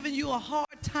you a hard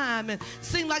time and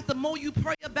seem like the more you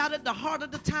pray about it, the harder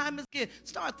the time is getting,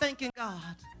 start thanking God.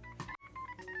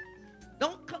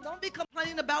 Don't be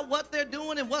complaining about what they're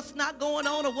doing and what's not going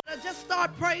on or whatever. Just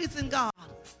start praising God.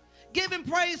 Give him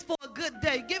praise for a good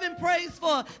day. Give him praise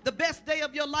for the best day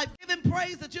of your life. Give him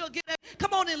praise that you'll get that.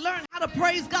 Come on and learn how to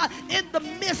praise God in the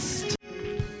midst.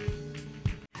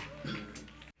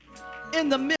 In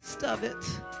the midst of it.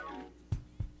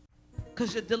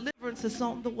 Because your deliverance is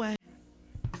on the way.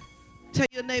 Tell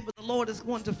your neighbor, the Lord is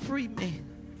going to free me.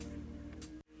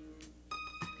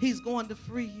 He's going to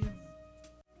free you.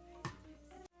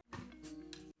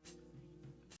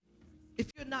 If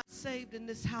you're not saved in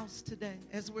this house today,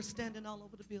 as we're standing all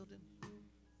over the building,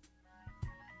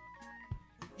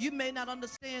 you may not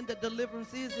understand that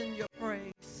deliverance is in your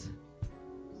praise.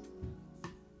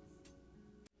 You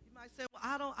might say,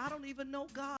 well, I don't even know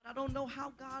God. I don't know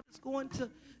how God is going to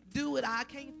do it. I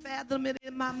can't fathom it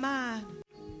in my mind.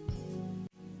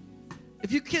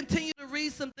 If you continue to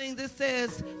read some things, it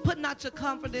says, put not your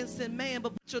confidence in man,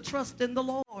 but put your trust in the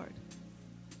Lord.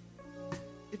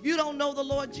 If you don't know the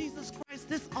Lord Jesus Christ,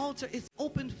 this altar is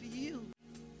open for you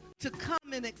to come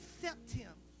and accept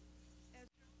him.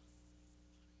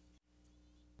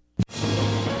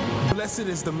 Blessed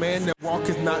is the man that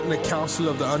walketh not in the counsel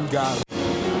of the ungodly,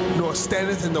 nor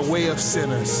standeth in the way of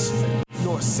sinners,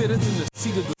 nor sitteth in the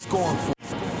seat of the scornful.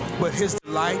 But his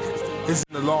delight is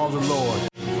in the law of the Lord,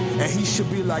 and he shall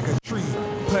be like a tree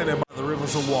planted by the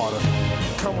rivers of water.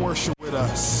 Come worship with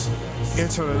us.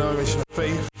 Internal Denomination of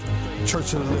Faith,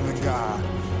 Church of the Living God,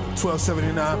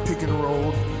 1279 Pickens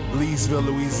Road, Leesville,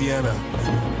 Louisiana,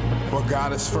 where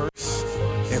God is first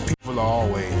and people are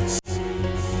always.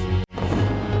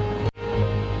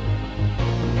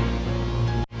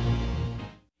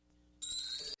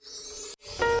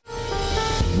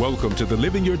 Welcome to the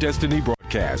Living Your Destiny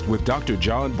broadcast with Dr.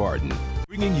 John Barton,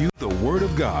 bringing you the Word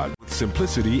of God with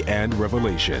simplicity and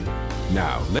revelation.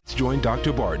 Now, let's join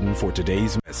Dr. Barton for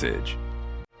today's message.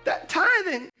 That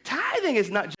tithing is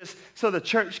not just so the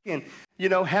church can,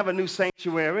 have a new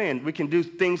sanctuary and we can do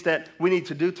things that we need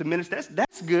to do to minister.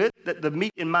 That's good, the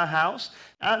meat in my house.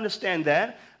 I understand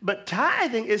that. But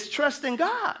tithing is trusting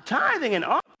God. Tithing and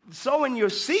sowing your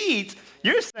seeds,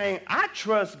 you're saying, I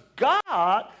trust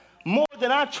God more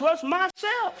than I trust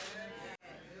myself.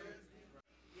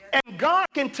 And God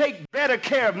can take better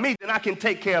care of me than I can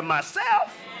take care of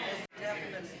myself.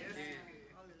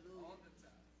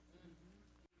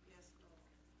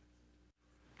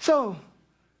 So,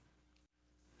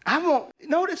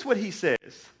 notice what he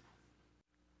says.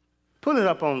 Pull it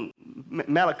up on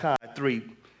Malachi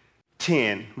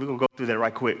 3:10. We're going to go through that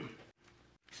right quick.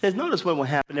 He says, notice what will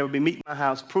happen. There will be meat in my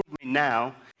house. Prove me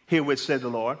now, herewith said the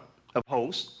Lord of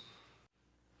hosts.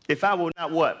 If I will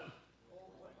not what?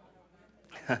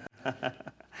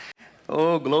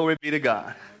 Oh, glory be to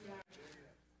God.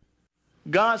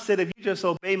 God said, if you just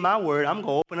obey my word, I'm going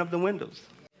to open up the windows.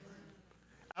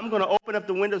 I'm going to open up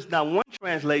the windows. Now, one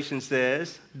translation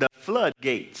says, the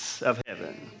floodgates of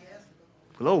heaven.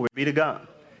 Glory be to God.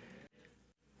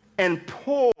 And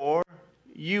pour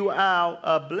you out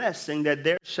a blessing that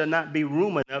there shall not be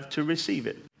room enough to receive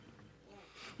it.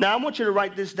 Now, I want you to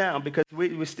write this down because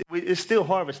it's still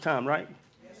harvest time, right?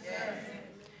 Yes.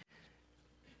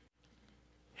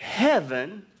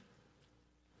 Heaven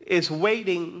is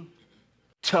waiting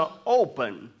to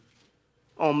open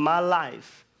on my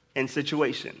life and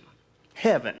situation.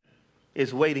 Heaven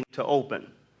is waiting to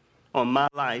open on my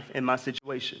life and my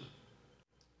situation.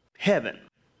 Heaven.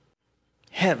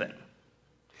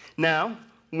 Now,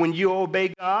 when you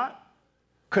obey God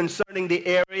concerning the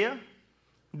area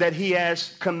that he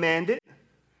has commanded,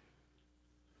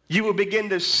 you will begin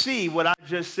to see what I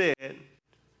just said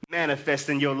manifest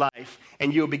in your life,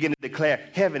 and you'll begin to declare,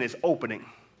 heaven is opening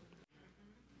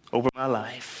over my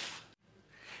life.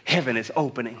 Heaven is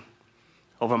opening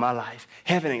over my life.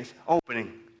 Heaven is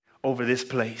opening over this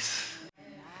place.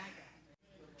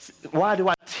 Why do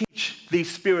I teach these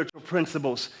spiritual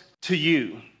principles to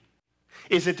you?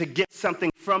 Is it to get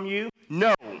something from you?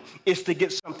 No, it's to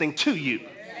get something to you.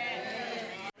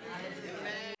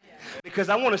 Because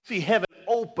I want to see heaven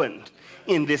opened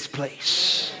in this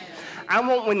place. I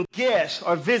want when guests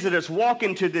or visitors walk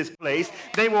into this place,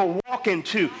 they will walk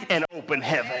into an open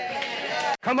heaven.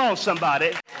 Come on,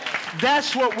 somebody.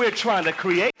 That's what we're trying to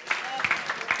create.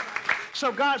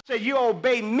 So God said, you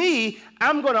obey me,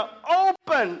 I'm going to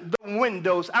open the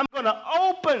windows. I'm going to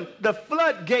open the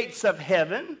floodgates of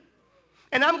heaven.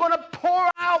 And I'm going to pour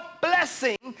out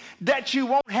blessing that you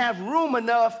won't have room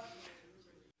enough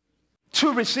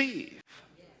to receive.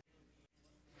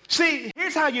 See,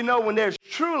 here's how you know when there's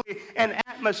truly an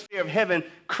atmosphere of heaven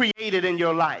created in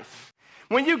your life.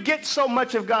 When you get so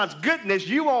much of God's goodness,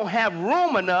 you won't have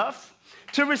room enough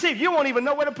to receive. You won't even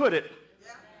know where to put it.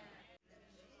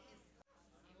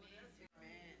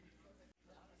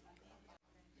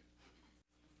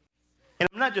 And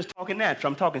I'm not just talking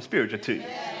natural, I'm talking spiritual too.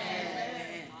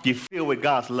 You feel with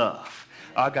God's love.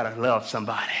 Oh, I got to love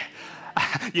somebody.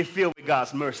 You feel with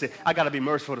God's mercy. I got to be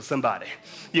merciful to somebody.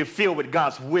 You feel with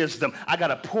God's wisdom. I got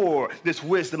to pour this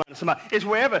wisdom on somebody. It's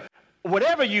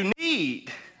whatever you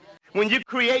need. When you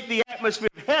create the atmosphere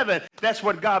of heaven, that's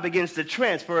what God begins to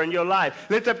transfer in your life.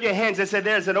 Lift up your hands and say,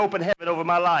 there's an open heaven over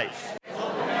my life.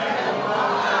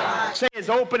 Say it's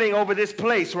opening over this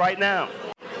place right now.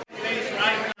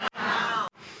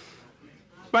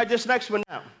 Right, this next one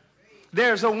now.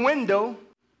 There's a window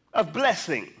of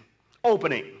blessing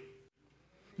opening.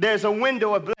 There's a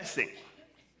window of blessing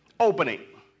opening.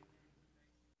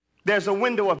 There's a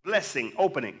window of blessing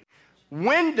opening.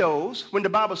 Windows, when the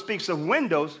Bible speaks of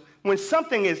windows, when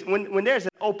there's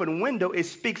an open window, it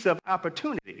speaks of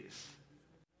opportunities.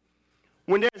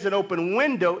 When there's an open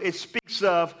window, it speaks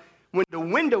of when the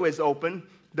window is open,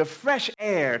 the fresh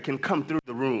air can come through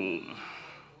the room.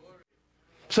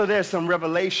 So there's some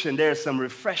revelation, there's some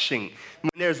refreshing.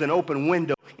 When there's an open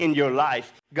window in your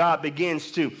life, God begins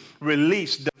to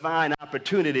release divine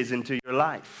opportunities into your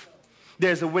life.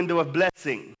 There's a window of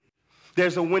blessing.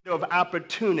 There's a window of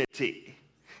opportunity.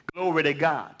 Glory to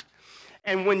God.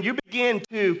 And when you begin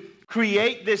to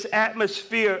create this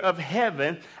atmosphere of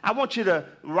heaven, I want you to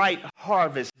write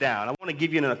harvest down. I want to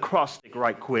give you an acrostic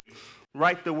right quick.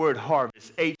 Write the word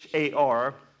harvest,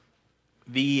 Harvest.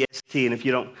 And if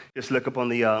you don't, just look up on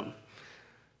the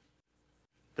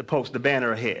post, the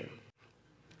banner ahead.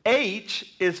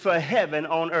 H is for heaven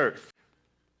on earth.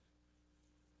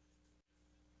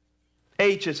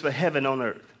 H is for heaven on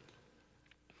earth.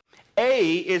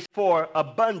 A is for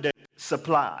abundant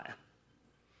supply.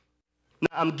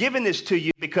 Now, I'm giving this to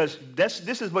you because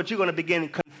this is what you're going to begin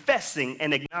confessing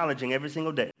and acknowledging every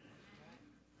single day.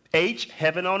 H,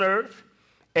 heaven on earth.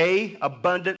 A,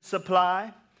 abundant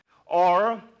supply.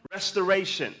 Or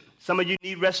restoration. Some of you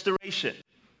need restoration.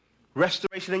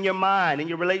 Restoration in your mind, in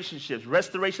your relationships.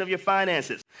 Restoration of your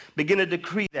finances. Begin to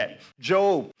decree that.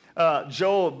 Job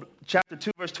chapter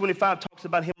 2, verse 25 talks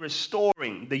about him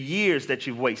restoring the years that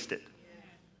you've wasted.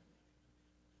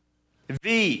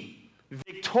 V,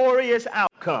 victorious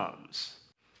outcomes.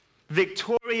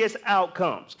 Victorious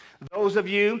outcomes. Those of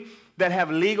you that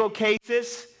have legal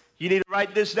cases, you need to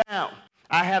write this down.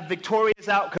 I have victorious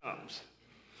outcomes.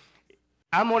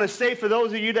 I'm going to say for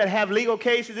those of you that have legal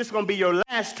cases, this is going to be your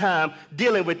last time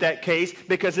dealing with that case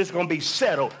because it's going to be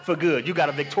settled for good. You got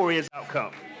a victorious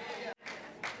outcome.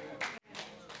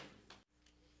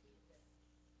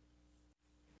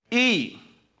 E,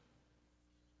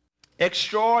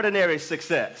 extraordinary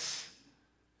success.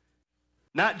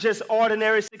 Not just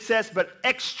ordinary success, but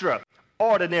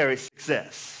extraordinary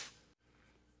success.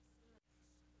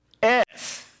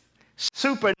 S,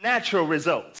 supernatural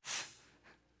results.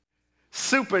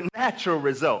 Supernatural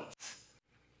results.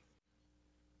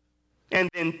 And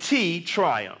then T,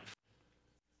 triumph.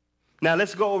 Now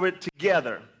let's go over it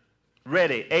together.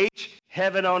 Ready? H,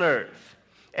 heaven on earth.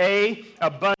 A,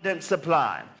 abundant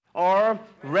supply. R,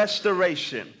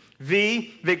 restoration.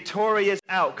 V, victorious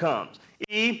outcomes.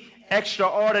 E,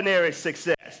 extraordinary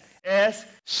success. S,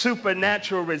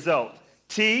 supernatural results.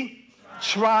 T,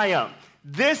 triumph.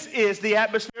 This is the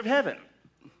atmosphere of heaven.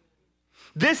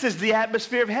 This is the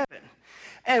atmosphere of heaven.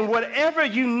 And whatever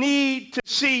you need to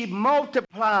see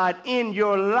multiplied in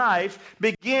your life,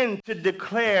 begin to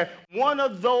declare one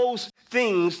of those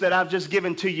things that I've just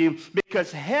given to you,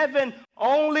 because heaven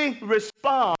only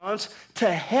responds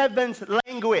to heaven's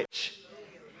language.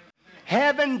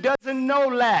 Heaven doesn't know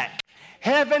lack.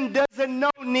 Heaven doesn't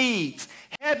know needs.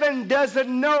 Heaven doesn't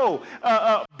know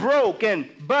broke and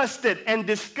busted and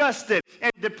disgusted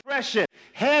and depression.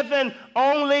 Heaven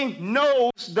only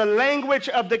knows the language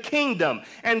of the kingdom.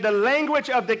 And the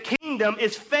language of the kingdom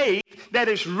is faith that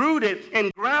is rooted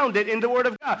and grounded in the word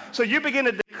of God. So you begin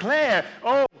to declare,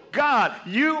 oh God,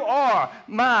 you are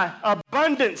my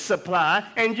abundant supply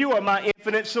and you are my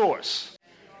infinite source.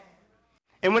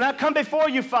 And when I come before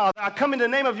you, Father, I come in the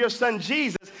name of your Son,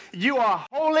 Jesus. You are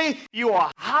holy. You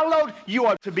are hallowed. You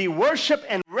are to be worshiped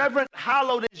and reverenced.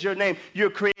 Hallowed is your name. You're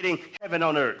creating heaven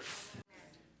on earth.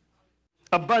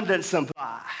 Abundant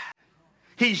supply.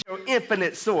 He's your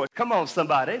infinite source. Come on,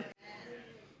 somebody.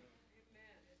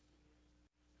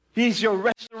 He's your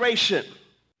restoration.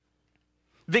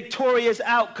 Victorious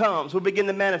outcomes will begin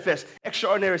to manifest.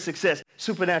 Extraordinary success.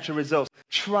 Supernatural results.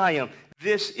 triumph.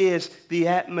 This is the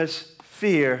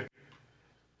atmosphere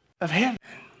of heaven.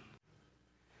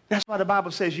 That's why the Bible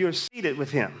says you're seated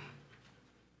with him.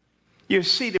 You're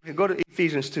seated. Go to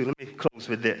Ephesians 2. Let me close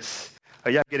with this.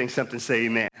 Are y'all getting something? Say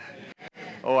amen.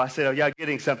 Oh, I said, are y'all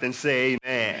getting something? Say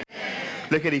amen.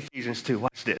 Look at Ephesians 2.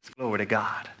 Watch this. Glory to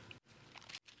God.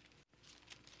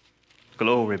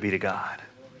 Glory be to God.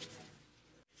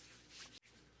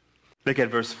 Look at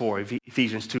verse 4.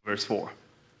 Ephesians 2, verse 4.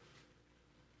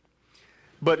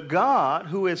 But God,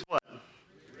 who is what?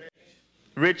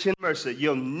 Rich in mercy.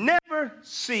 You'll never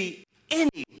see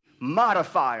any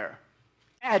modifier,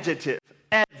 adjective,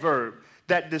 adverb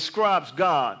that describes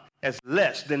God as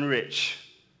less than rich.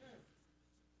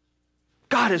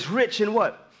 God is rich in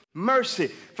what? Mercy,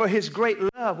 for his great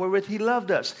love wherewith he loved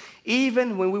us.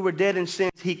 Even when we were dead in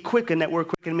sins, he quickened. That word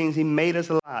quicken means he made us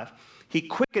alive. He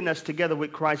quickened us together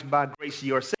with Christ. By grace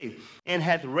you are saved, and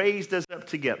hath raised us up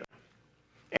together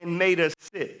and made us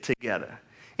sit together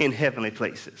in heavenly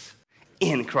places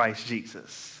in Christ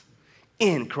Jesus.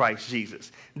 In Christ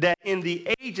Jesus. That in the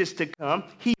ages to come,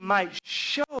 he might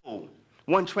show,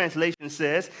 one translation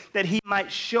says, that he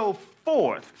might show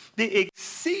forth the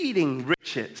exceeding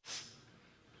riches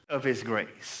of his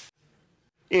grace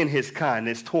in his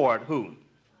kindness toward whom?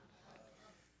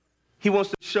 He wants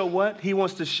to show what? He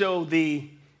wants to show the,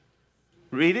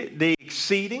 read it, the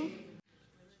exceeding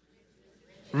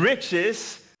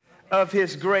riches of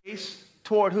his grace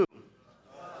toward who?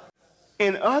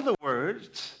 In other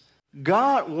words,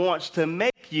 God wants to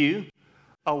make you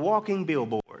a walking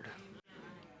billboard.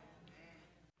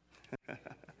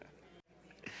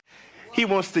 He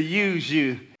wants to use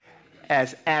you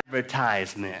as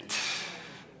advertisement.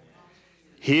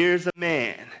 Here's a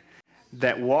man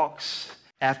that walks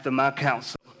after my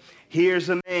counsel. Here's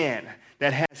a man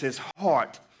that has his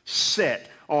heart set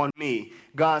on me.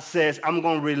 God says, I'm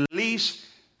going to release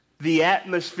the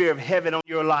atmosphere of heaven on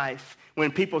your life.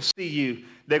 When people see you,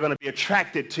 they're going to be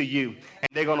attracted to you, and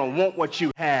they're going to want what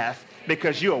you have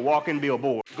because you're a walking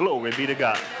billboard. Glory be to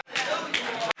God.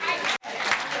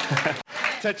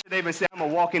 Touch your neighbor and say, I'm a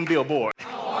walking billboard.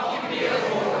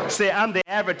 Say, I'm the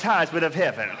advertisement of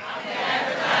heaven.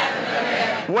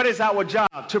 What is our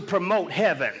job? To promote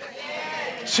heaven,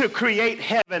 to create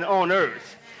heaven on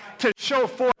earth, to show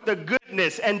forth the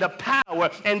goodness and the power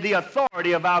and the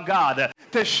authority of our God,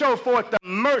 to show forth the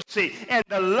mercy and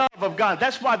the love of God.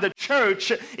 That's why the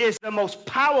church is the most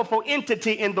powerful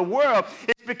entity in the world.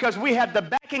 It's because we have the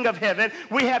backing of heaven,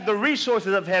 we have the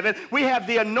resources of heaven, we have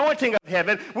the anointing of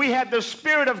heaven, we have the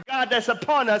Spirit of God that's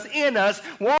upon us, in us,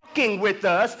 walking with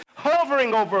us,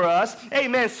 hovering over us,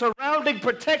 amen, surrounding,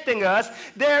 protecting us.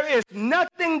 There is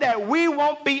nothing that we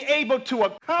won't be able to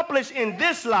accomplish in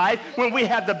this life when we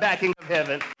have the backing of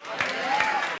heaven.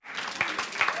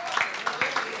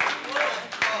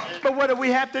 But what do we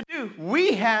have to do?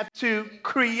 We have to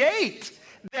create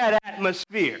that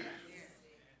atmosphere.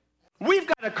 We've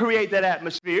got to create that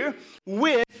atmosphere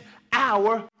with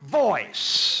our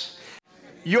voice.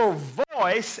 Your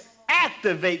voice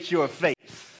activates your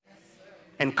faith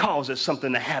and causes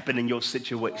something to happen in your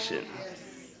situation.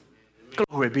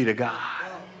 Glory be to God.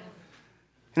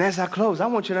 And as I close, I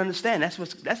want you to understand that's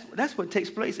what takes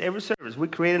place every service. We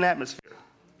create an atmosphere.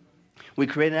 We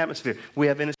create an atmosphere. We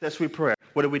have intercessory prayer.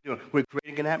 What are we doing? We're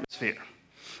creating an atmosphere.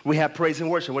 We have praise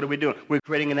and worship. What are we doing? We're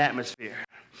creating an atmosphere.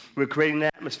 We're creating an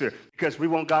atmosphere because we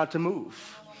want God to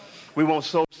move. We want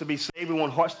souls to be saved. We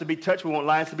want hearts to be touched. We want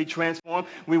lives to be transformed.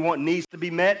 We want needs to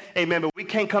be met. Amen. But we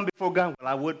can't come before God. Well,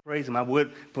 I would praise him. I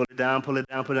would pull it down,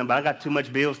 but I got too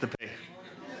much bills to pay.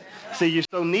 See, you're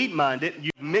so need-minded,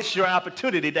 you miss your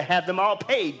opportunity to have them all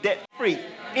paid debt-free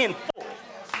in full.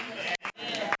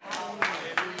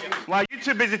 While you're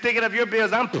too busy thinking of your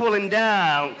bills, I'm pulling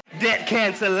down debt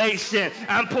cancellation.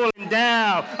 I'm pulling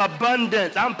down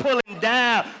abundance. I'm pulling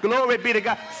down, glory be to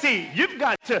God. See, you've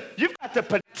got to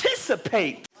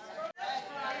participate.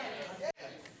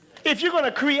 If you're going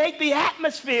to create the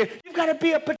atmosphere, you've got to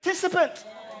be a participant.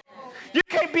 You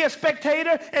can't be a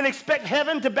spectator and expect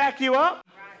heaven to back you up.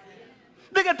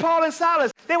 Look at Paul and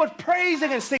Silas. They were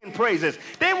praising and singing praises.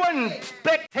 They weren't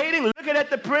spectating, looking at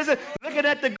the prison, looking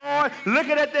at the guard,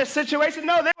 looking at their situation.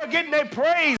 No, they were getting their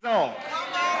praise on.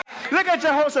 Look at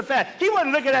Jehoshaphat. He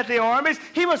wasn't looking at the armies.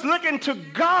 He was looking to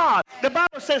God. The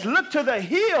Bible says, look to the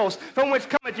hills from which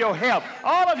cometh your help.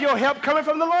 All of your help coming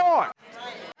from the Lord.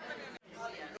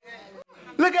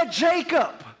 Look at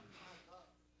Jacob.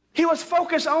 He was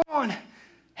focused on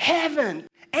heaven.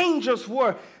 Angels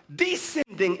were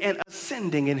descending and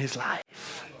ascending in his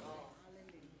life.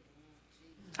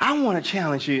 I want to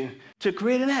challenge you to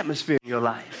create an atmosphere in your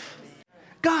life.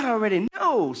 God already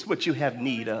knows what you have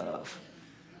need of.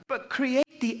 but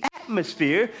create the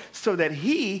atmosphere so that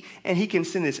he can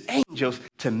send his angels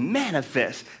to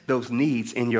manifest those needs in your